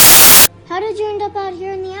about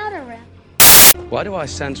here in the Outer Rim? Why do I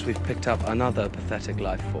sense we've picked up another pathetic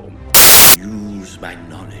life form? Use my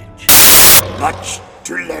knowledge. Much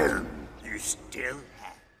to learn. You still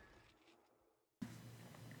have.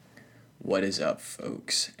 What is up,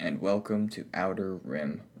 folks, and welcome to Outer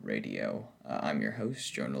Rim Radio. I'm your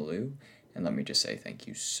host, Jonah Liu, and let me just say thank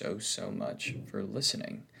you so much for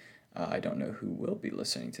listening. I don't know who will be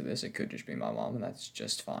listening to this. It could just be my mom, and that's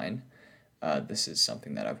just fine. This is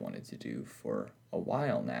something that I've wanted to do for a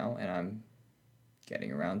while now, and I'm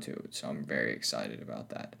getting around to it, so I'm very excited about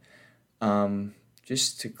that.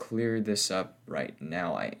 Just to clear this up right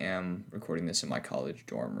now, I am recording this in my college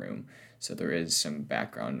dorm room, so there is some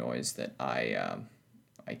background noise that I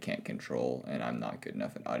can't control, and I'm not good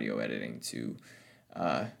enough at audio editing to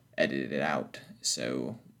edit it out,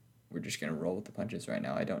 so we're just going to roll with the punches right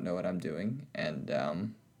now. I don't know what I'm doing, and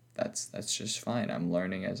that's just fine. I'm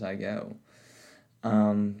learning as I go.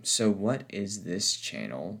 So what is this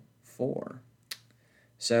channel for?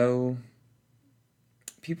 So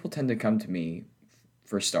people tend to come to me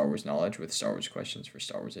for Star Wars knowledge, with Star Wars questions, for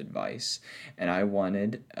Star Wars advice, and I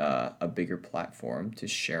wanted a bigger platform to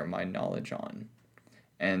share my knowledge on.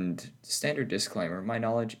 And standard disclaimer, my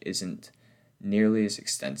knowledge isn't nearly as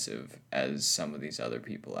extensive as some of these other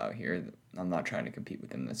people out here. I'm not trying to compete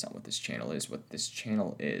with them. That's not what this channel is. What this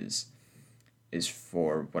channel is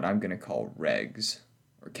for what I'm going to call regs,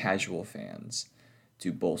 or casual fans,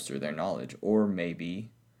 to bolster their knowledge. Or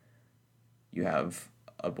maybe you have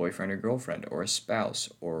a boyfriend or girlfriend, or a spouse,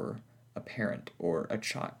 or a parent, or a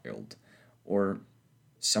child, or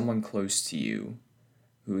someone close to you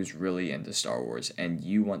who is really into Star Wars, and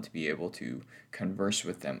you want to be able to converse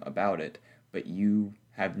with them about it, but you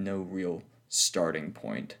have no real starting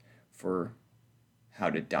point for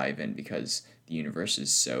how to dive in, because the universe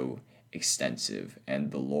is so extensive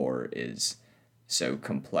and the lore is so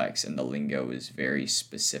complex and the lingo is very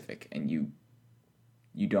specific, and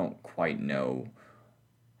you don't quite know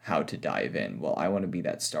how to dive in. Well, I want to be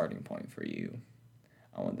that starting point for you.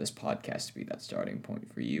 I want this podcast to be that starting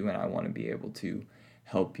point for you, and I want to be able to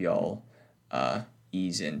help y'all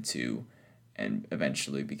ease into and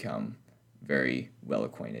eventually become very well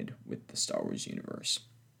acquainted with the Star Wars universe.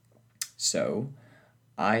 So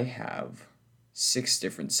I have 6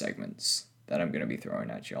 different segments that I'm going to be throwing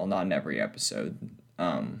at y'all, not in every episode,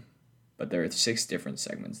 but there are 6 different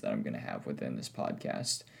segments that I'm going to have within this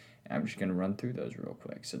podcast, and I'm just going to run through those real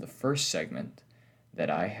quick. So the first segment that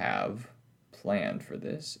I have planned for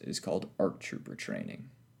this is called ARC Trooper Training.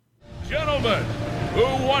 Gentlemen, who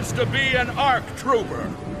wants to be an ARC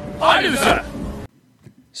Trooper? I do, sir!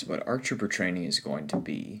 So what ARC Trooper Training is going to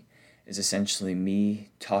be is essentially me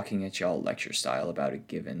talking at y'all lecture style about a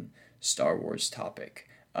given Star Wars topic.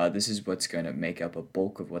 This is what's going to make up a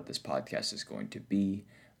bulk of what this podcast is going to be.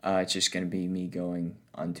 It's just going to be me going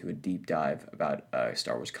onto a deep dive about a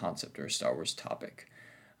Star Wars concept or a Star Wars topic.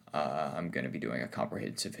 I'm going to be doing a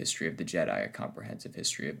comprehensive history of the Jedi, a comprehensive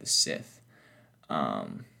history of the Sith. I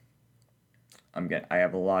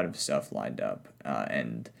have a lot of stuff lined up,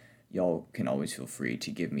 and y'all can always feel free to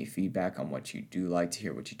give me feedback on what you do like to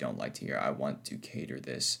hear, what you don't like to hear. I want to cater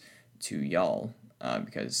this to y'all,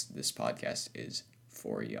 because this podcast is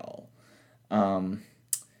for y'all.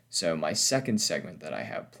 So my second segment that I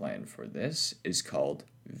have planned for this is called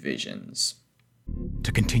Visions.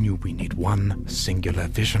 To continue, we need one singular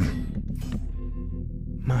vision.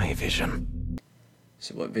 My vision.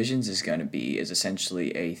 So what Visions is going to be is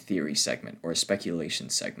essentially a theory segment, or a speculation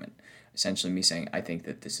segment. Essentially me saying, I think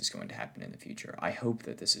that this is going to happen in the future. I hope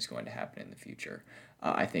that this is going to happen in the future.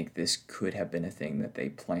 I think this could have been a thing that they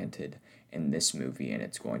planted in this movie, and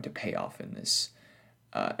it's going to pay off in this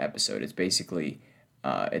episode. It's basically,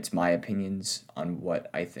 it's my opinions on what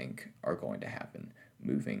I think are going to happen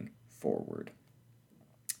moving forward.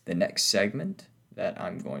 The next segment that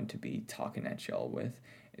I'm going to be talking at y'all with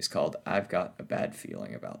is called I've Got a Bad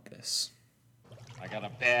Feeling About This. I got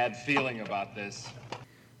a bad feeling about this.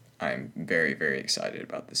 I'm very excited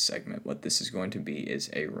about this segment. What this is going to be is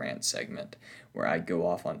a rant segment where I go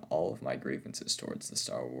off on all of my grievances towards the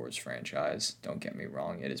Star Wars franchise. Don't get me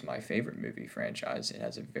wrong, it is my favorite movie franchise. It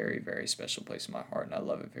has a very special place in my heart, and I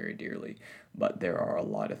love it very dearly. But there are a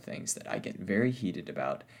lot of things that I get very heated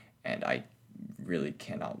about, and I really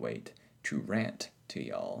cannot wait to rant to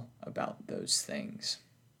y'all about those things.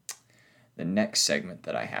 The next segment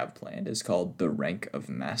that I have planned is called The Rank of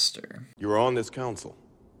Master. You are on this council,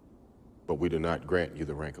 but we do not grant you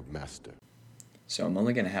the rank of master. So I'm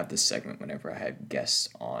only going to have this segment whenever I have guests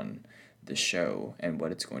on the show, and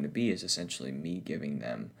what it's going to be is essentially me giving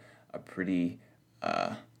them a pretty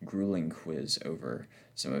grueling quiz over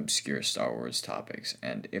some obscure Star Wars topics,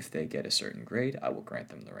 and if they get a certain grade, I will grant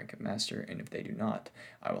them the rank of master, and if they do not,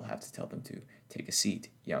 I will have to tell them to take a seat,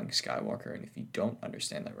 young Skywalker, and if you don't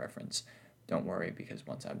understand that reference, don't worry, because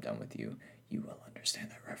once I'm done with you, you will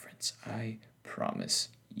understand that reference. I promise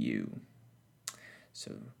you.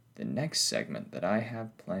 So the next segment that I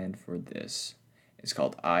have planned for this is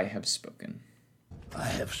called I Have Spoken. I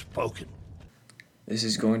have spoken. This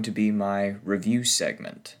is going to be my review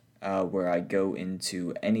segment, where I go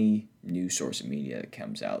into any new source of media that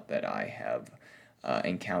comes out that I have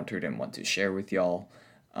encountered and want to share with y'all,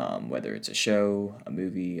 whether it's a show, a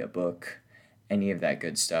movie, a book, any of that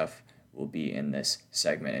good stuff will be in this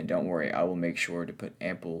segment. And don't worry, I will make sure to put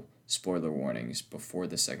ample spoiler warnings before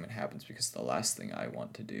this segment happens, because the last thing I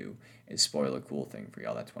want to do is spoil a cool thing for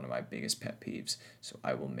y'all. That's one of my biggest pet peeves, so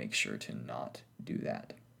I will make sure to not do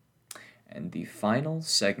that. And the final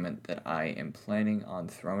segment that I am planning on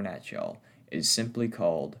throwing at y'all is simply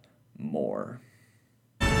called More.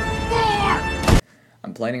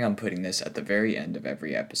 I'm planning on putting this at the very end of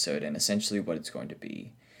every episode, and essentially what it's going to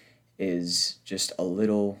be is just a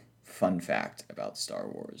little fun fact about Star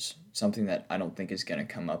Wars. Something that I don't think is going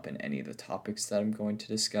to come up in any of the topics that I'm going to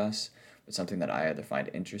discuss, but something that I either find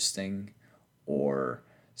interesting or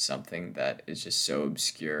something that is just so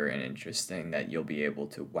obscure and interesting that you'll be able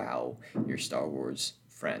to wow your Star Wars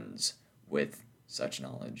friends with such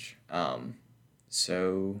knowledge.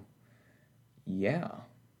 So, yeah.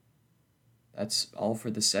 That's all for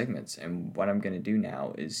the segments, and what I'm going to do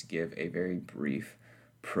now is give a very brief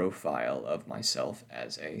profile of myself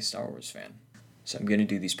as a Star Wars fan. So I'm going to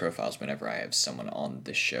do these profiles whenever I have someone on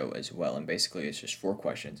the show as well, and basically it's just 4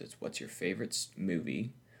 questions. It's what's your favorite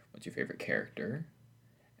movie, what's your favorite character,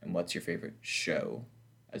 and what's your favorite show,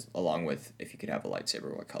 along with if you could have a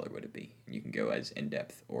lightsaber, what color would it be? And you can go as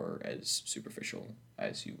in-depth or as superficial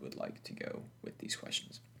as you would like to go with these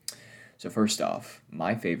questions. So first off,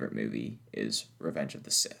 my favorite movie is Revenge of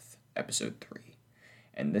the Sith, Episode 3.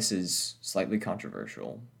 And this is slightly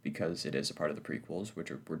controversial because it is a part of the prequels,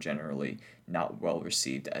 which were generally not well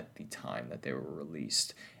received at the time that they were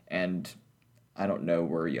released. And I don't know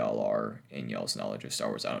where y'all are in y'all's knowledge of Star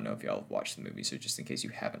Wars. I don't know if y'all have watched the movie, so just in case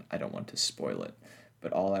you haven't, I don't want to spoil it.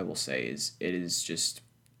 But all I will say is it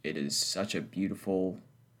is such a beautiful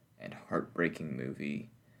and heartbreaking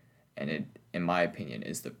movie, and it, in my opinion,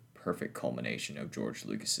 is the perfect culmination of George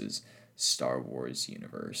Lucas's Star Wars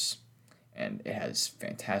universe. And it has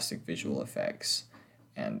fantastic visual effects,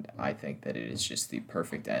 and I think that it is just the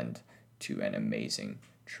perfect end to an amazing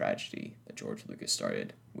tragedy that George Lucas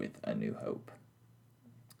started with A New Hope.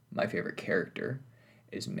 My favorite character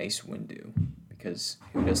is Mace Windu, because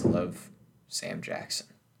who doesn't love Sam Jackson?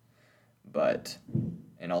 But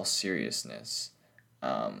in all seriousness,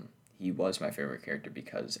 he was my favorite character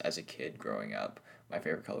because as a kid growing up, my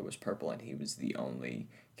favorite color was purple, and he was the only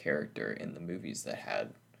character in the movies that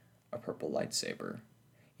had a purple lightsaber.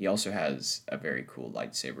 He also has a very cool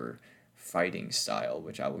lightsaber fighting style,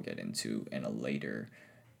 which I will get into in a later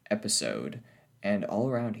episode. And all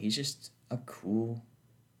around, he's just a cool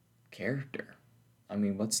character. I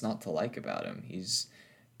mean, what's not to like about him? He's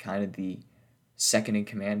kind of the second in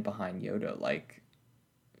command behind Yoda. Like,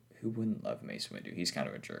 who wouldn't love Mace Windu? He's kind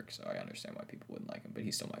of a jerk, so I understand why people wouldn't like him, but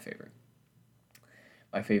he's still my favorite.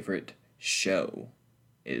 My favorite show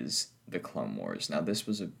is The Clone Wars. Now, this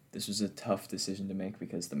was a tough decision to make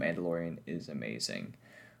because The Mandalorian is amazing,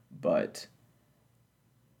 but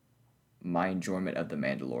my enjoyment of The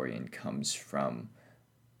Mandalorian comes from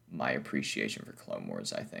my appreciation for Clone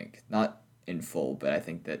Wars, I think. Not in full, but I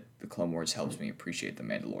think that The Clone Wars helps me appreciate The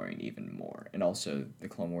Mandalorian even more. And also, The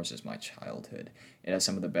Clone Wars is my childhood. It has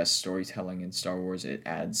some of the best storytelling in Star Wars. It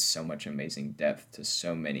adds so much amazing depth to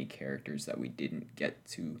so many characters that we didn't get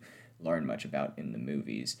to learn much about in the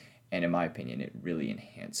movies. And in my opinion, it really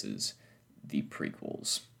enhances the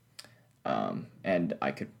prequels. And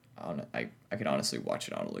I could honestly watch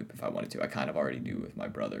it on a loop if I wanted to. I kind of already do with my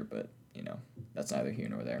brother, but, you know, that's neither here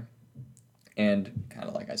nor there. And kind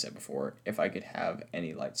of like I said before, if I could have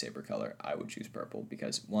any lightsaber color, I would choose purple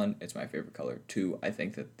because, 1, it's my favorite color. 2, I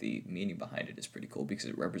think that the meaning behind it is pretty cool because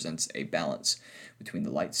it represents a balance between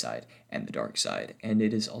the light side and the dark side. And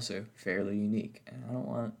it is also fairly unique. And I don't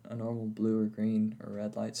want a normal blue or green or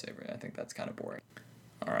red lightsaber. I think that's kind of boring.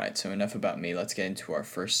 Alright, so enough about me. Let's get into our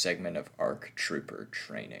first segment of ARC Trooper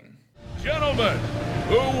training. Gentlemen,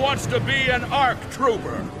 who wants to be an ARC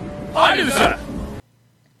Trooper? I do, sir!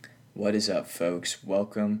 What is up, folks?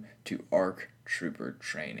 Welcome to ARC Trooper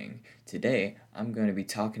Training. Today, I'm going to be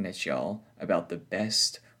talking at y'all about the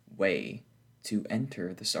best way to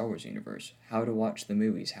enter the Star Wars universe, how to watch the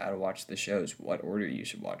movies, how to watch the shows, what order you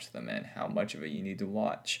should watch them in, how much of it you need to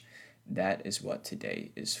watch. That is what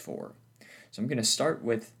today is for. So I'm going to start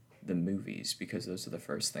with the movies because those are the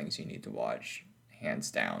first things you need to watch,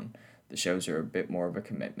 hands down. The shows are a bit more of a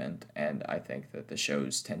commitment, and I think that the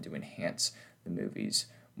shows tend to enhance the movies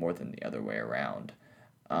more than the other way around.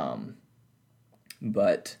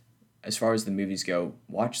 But as far as the movies go,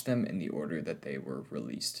 watch them in the order that they were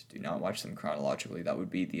released. Do not watch them chronologically. That would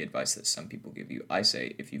be the advice that some people give you. I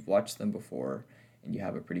say, if you've watched them before and you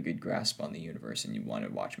have a pretty good grasp on the universe and you want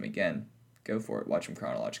to watch them again, go for it. Watch them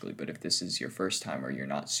chronologically. But if this is your first time or you're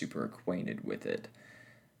not super acquainted with it,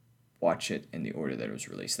 watch it in the order that it was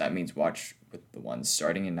released. That means watch with the ones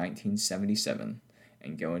starting in 1977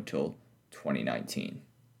 and go until 2019.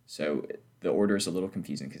 So the order is a little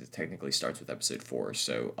confusing because it technically starts with episode 4,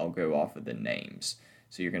 so I'll go off of the names.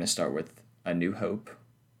 So you're going to start with A New Hope,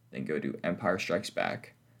 then go to Empire Strikes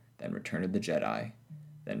Back, then Return of the Jedi,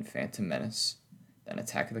 then Phantom Menace, then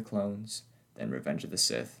Attack of the Clones, then Revenge of the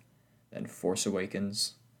Sith, then Force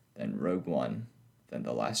Awakens, then Rogue One, then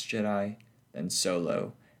The Last Jedi, then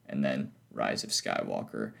Solo, and then Rise of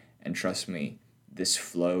Skywalker. And trust me, this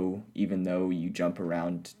flow, even though you jump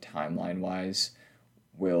around timeline-wise,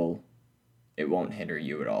 it won't hinder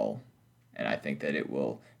you at all. And I think that it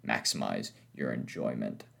will maximize your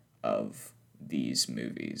enjoyment of these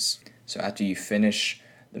movies. So after you finish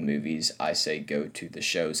the movies, I say go to the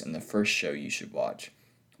shows. And the first show you should watch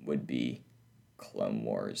would be Clone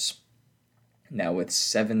Wars. Now with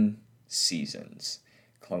 7 seasons,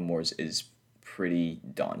 Clone Wars is pretty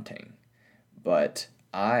daunting. But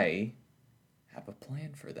I have a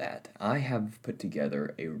plan for that. I have put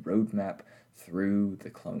together a roadmap through the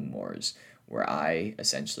Clone Wars where I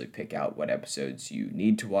essentially pick out what episodes you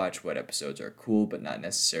need to watch, what episodes are cool but not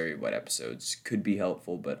necessary, what episodes could be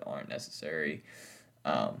helpful but aren't necessary,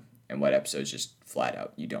 and what episodes just flat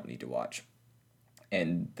out you don't need to watch.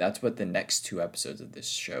 And that's what the next 2 episodes of this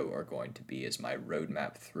show are going to be, is my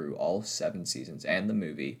roadmap through all 7 seasons and the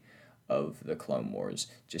movie of the Clone Wars,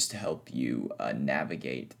 just to help you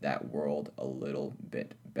navigate that world a little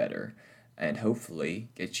bit better and hopefully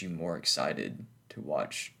get you more excited to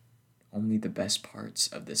watch only the best parts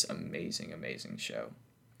of this amazing, amazing show.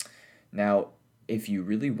 Now, if you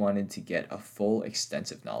really wanted to get a full,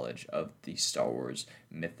 extensive knowledge of the Star Wars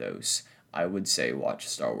mythos, I would say watch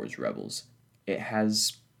Star Wars Rebels. It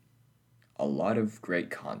has a lot of great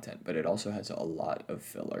content, but it also has a lot of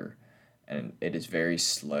filler, and it is very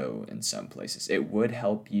slow in some places. It would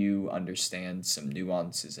help you understand some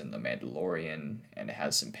nuances in The Mandalorian, and it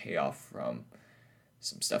has some payoff from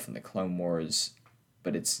some stuff in the Clone Wars,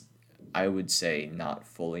 but it's, I would say, not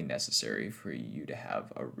fully necessary for you to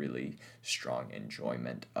have a really strong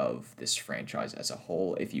enjoyment of this franchise as a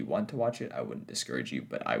whole. If you want to watch it, I wouldn't discourage you,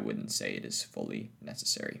 but I wouldn't say it is fully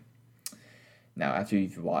necessary. Now, after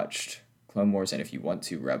you've watched Clone Wars, and if you want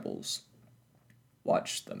to, Rebels,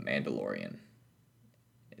 watch The Mandalorian.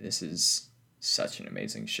 This is such an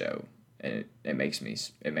amazing show, and it makes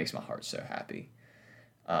my heart so happy.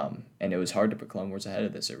 And it was hard to put Clone Wars ahead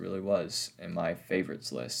of this. It really was in my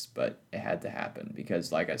favorites list, but it had to happen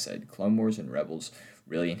because, like I said, Clone Wars and Rebels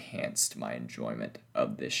really enhanced my enjoyment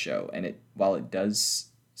of this show. And while it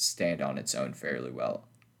does stand on its own fairly well,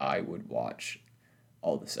 I would watch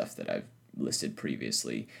all the stuff that I've listed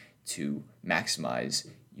previously to maximize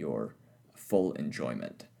your full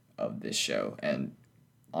enjoyment of this show. And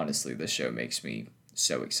honestly, this show makes me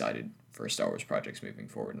so excited for Star Wars projects moving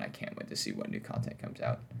forward, and I can't wait to see what new content comes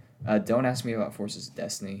out. Don't ask me about Forces of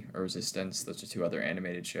Destiny or Resistance. Those are 2 other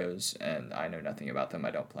animated shows, and I know nothing about them.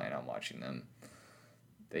 I don't plan on watching them.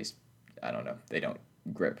 I don't know. They don't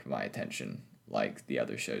grip my attention like the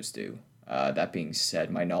other shows do. That being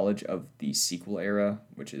said, my knowledge of the sequel era,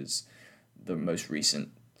 which is the most recent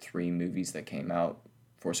 3 movies that came out,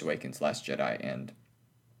 Force Awakens, Last Jedi, and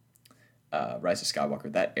Rise of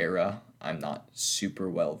Skywalker, that era I'm not super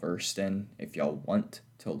well versed in. If y'all want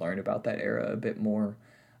to learn about that era a bit more,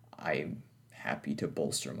 I'm happy to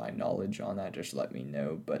bolster my knowledge on that. Just let me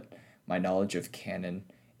know. But my knowledge of canon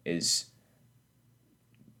is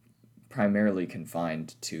primarily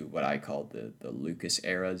confined to what I call the Lucas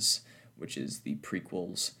eras, which is the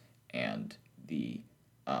prequels and the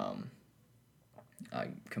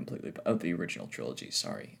the original trilogy.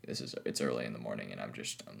 Sorry, it's early in the morning and I'm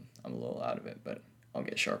a little out of it, but I'll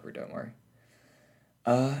get sharper, don't worry.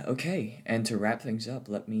 Okay, and to wrap things up,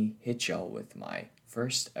 let me hit y'all with my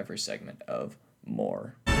first ever segment of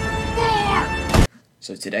More.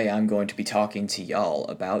 So today I'm going to be talking to y'all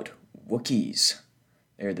about Wookiees.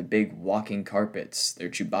 They're the big walking carpets. They're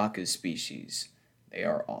Chewbacca's species. They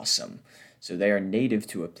are awesome. So they are native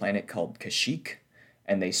to a planet called Kashyyyk,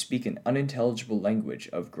 and they speak an unintelligible language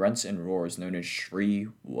of grunts and roars known as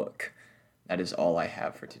Shri-Wook. That is all I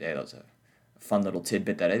have for today. That was a fun little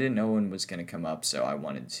tidbit that I didn't know when was going to come up, so I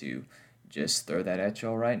wanted to just throw that at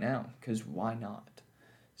y'all right now, because why not?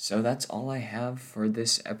 So that's all I have for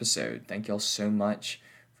this episode. Thank y'all so much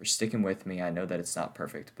for sticking with me. I know that it's not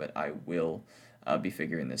perfect, but I will be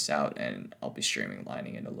figuring this out, and I'll be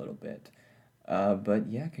streamlining it a little bit. But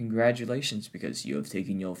yeah, congratulations, because you have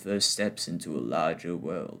taken your first steps into a larger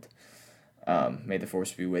world. May the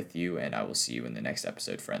Force be with you, and I will see you in the next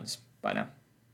episode, friends. Bye now.